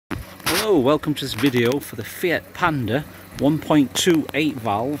Hello, welcome to this video for the Fiat Panda 1.28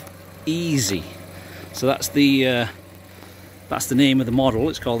 valve Easy. So that's the name of the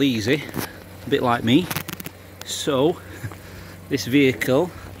model. It's called Easy, a bit like me. So this vehicle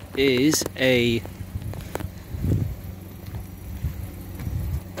is a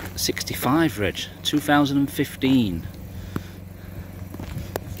 65 reg, 2015.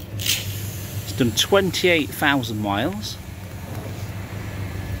 It's done 28,000 miles.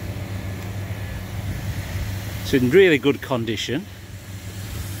 It's in really good condition.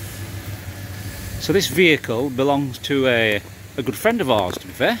 So this vehicle belongs to a good friend of ours, to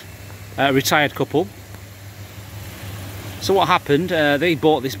be fair, a retired couple. So what happened, they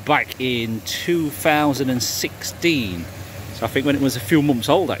bought this back in 2016, so I think when it was a few months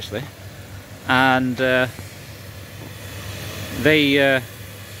old actually, and they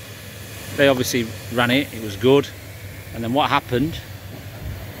obviously ran it, it was good, and then what happened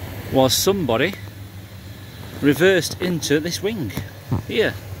was somebody reversed into this wing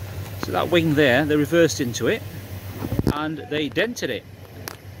here. So that wing there, they reversed into it and they dented it,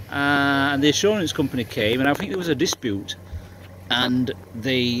 and the insurance company came, and I think there was a dispute and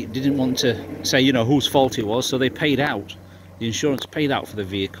they didn't want to say, you know, whose fault it was, so they paid out, the insurance paid out for the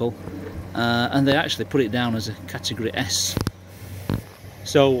vehicle, and they actually put it down as a category S.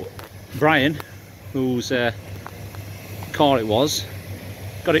 So Brian, whose car it was,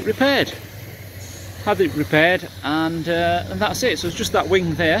 got it repaired. Had it repaired, and that's it. So it's just that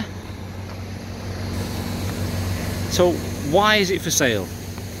wing there. So why is it for sale?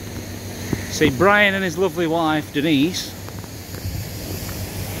 See, Brian and his lovely wife Denise,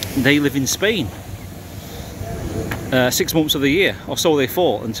 they live in Spain 6 months of the year, or so they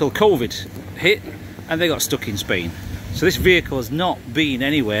thought, until COVID hit and they got stuck in Spain. So this vehicle has not been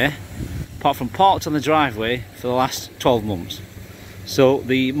anywhere apart from parked on the driveway for the last 12 months. So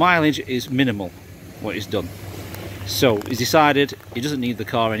the mileage is minimal, what he's done. So he's decided he doesn't need the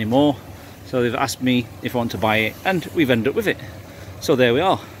car anymore, so they've asked me if I want to buy it, and we've ended up with it. So there we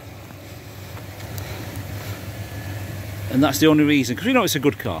are. And that's the only reason, because we know it's a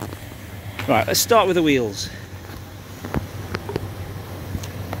good car. Right, let's start with the wheels.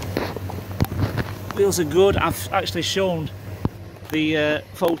 Wheels are good. I've actually shown the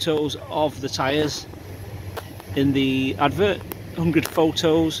photos of the tyres in the advert, 100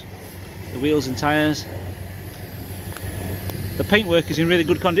 photos, the wheels and tyres. The paintwork is in really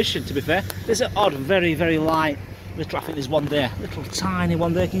good condition, to be fair. There's an odd, very, very light little, I think there's one there, little tiny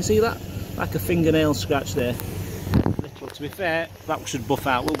one there, can you see that? Like a fingernail scratch there. Little, to be fair, that should buff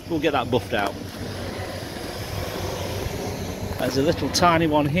out, we'll get that buffed out. There's a little tiny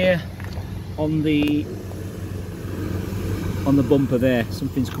one here on the bumper there.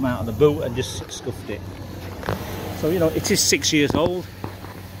 Something's come out of the boot and just scuffed it. So, you know, it is 6 years old.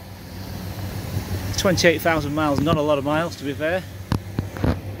 28,000 miles, not a lot of miles, to be fair.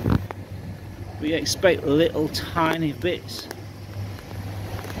 We expect little tiny bits.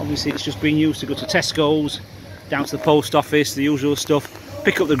 Obviously it's just been used to go to Tesco's, down to the post office, the usual stuff,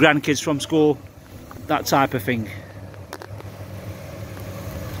 pick up the grandkids from school, that type of thing.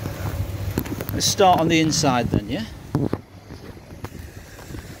 Let's start on the inside then, yeah?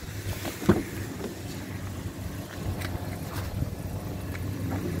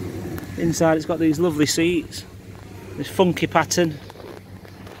 Inside it's got these lovely seats, this funky pattern.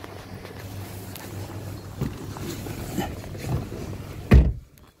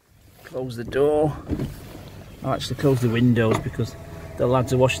 Close the door. I'll actually close the windows because the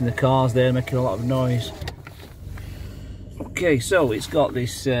lads are washing the cars there, making a lot of noise. Okay, so it's got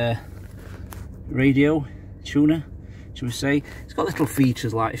this radio tuner, should we say. It's got little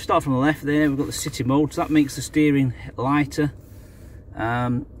features like, if you start from the left there, we've got the city mode, so that makes the steering lighter.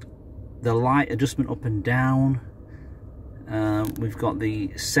 The light adjustment up and down. We've got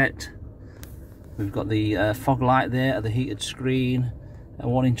the set, we've got the fog light there, the heated screen, a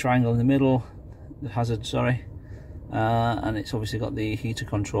warning triangle in the middle, the hazard, sorry, and it's obviously got the heater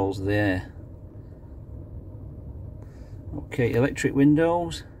controls there. Okay, electric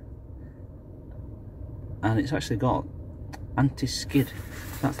windows, and it's actually got anti-skid,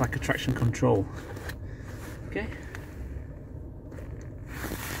 that's like a traction control. Okay.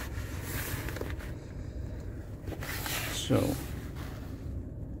 So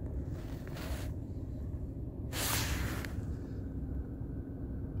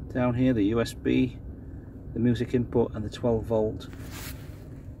down here the USB, the music input and the 12 volt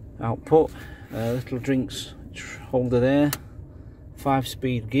output, little drinks holder there,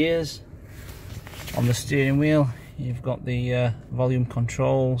 5-speed gears. On the steering wheel you've got the volume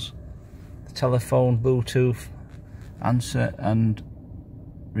controls, the telephone, Bluetooth, answer and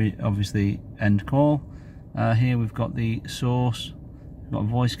obviously end call. Here we've got the source, we've got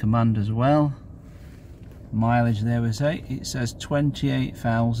voice command as well. Mileage there we say, it says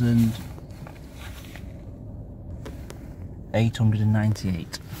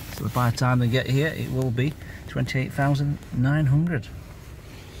 28,898. So by the time they get here it will be 28,900.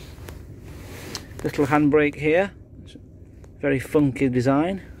 Little handbrake here, very funky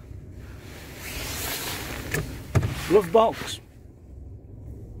design. Glove box,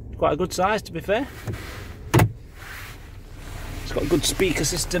 quite a good size to be fair. It's got a good speaker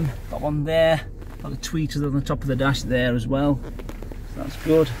system, got one there, got the tweeters on the top of the dash there as well, so that's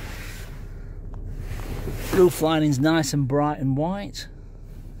good. Roof lining's nice and bright and white.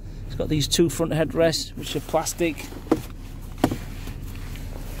 It's got these two front headrests which are plastic.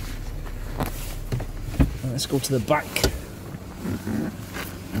 And let's go to the back.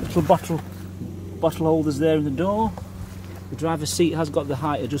 Little bottle holders there in the door. The driver's seat has got the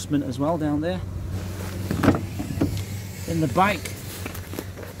height adjustment as well down there. In the back,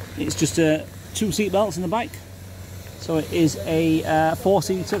 it's just two seat belts in the back. So it is a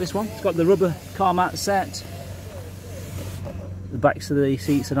 4-seater, this one. It's got the rubber car mat set. The backs of the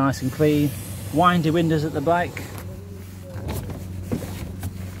seats are nice and clean. Windy windows at the back.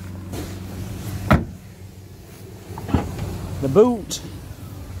 The boot,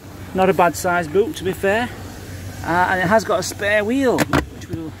 not a bad size boot to be fair. And it has got a spare wheel,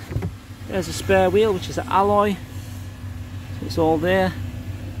 there's a spare wheel which is an alloy, so it's all there.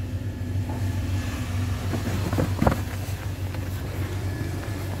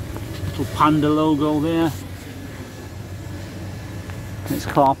 Little Panda logo there. And it's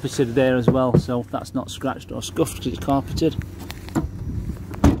carpeted there as well, so that's not scratched or scuffed because it's carpeted.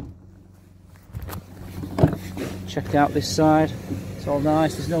 Check out this side, it's all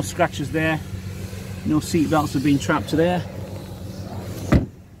nice, there's no scratches there. No seat belts have been trapped there.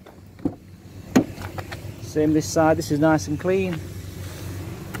 Same this side, this is nice and clean.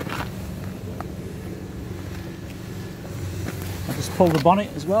 I'll just pull the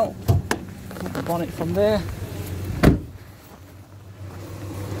bonnet as well. Pull the bonnet from there.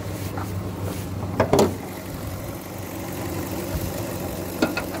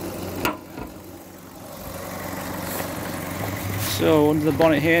 So under the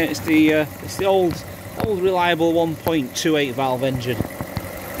bonnet here, it's the old reliable 1.28 valve engine.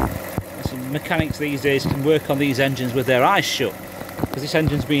 Some mechanics these days can work on these engines with their eyes shut, because this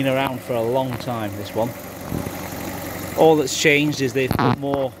engine's been around for a long time, this one. All that's changed is they've put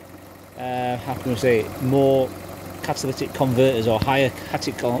more, how can we say it, more catalytic converters or higher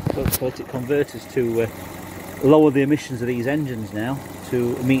catalytic converters to lower the emissions of these engines now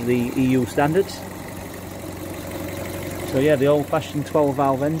to meet the EU standards. So yeah, the old-fashioned 12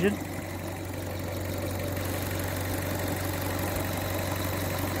 valve engine.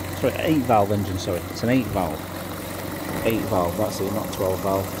 Sorry, 8 valve engine, sorry, it's an 8 valve. 8 valve, that's it, not 12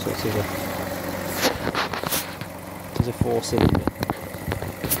 valve, so it is a 4-cylinder.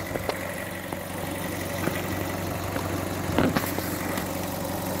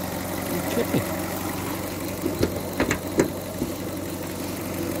 Okay.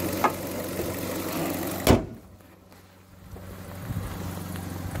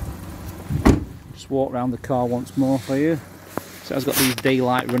 Just walk around the car once more for you. So it's got these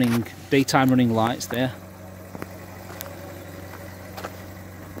daytime running lights there.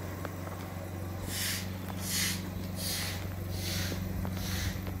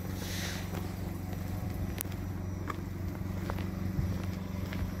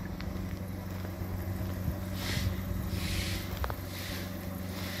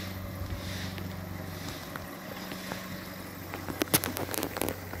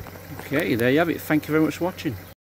 Okay, there you have it. Thank you very much for watching.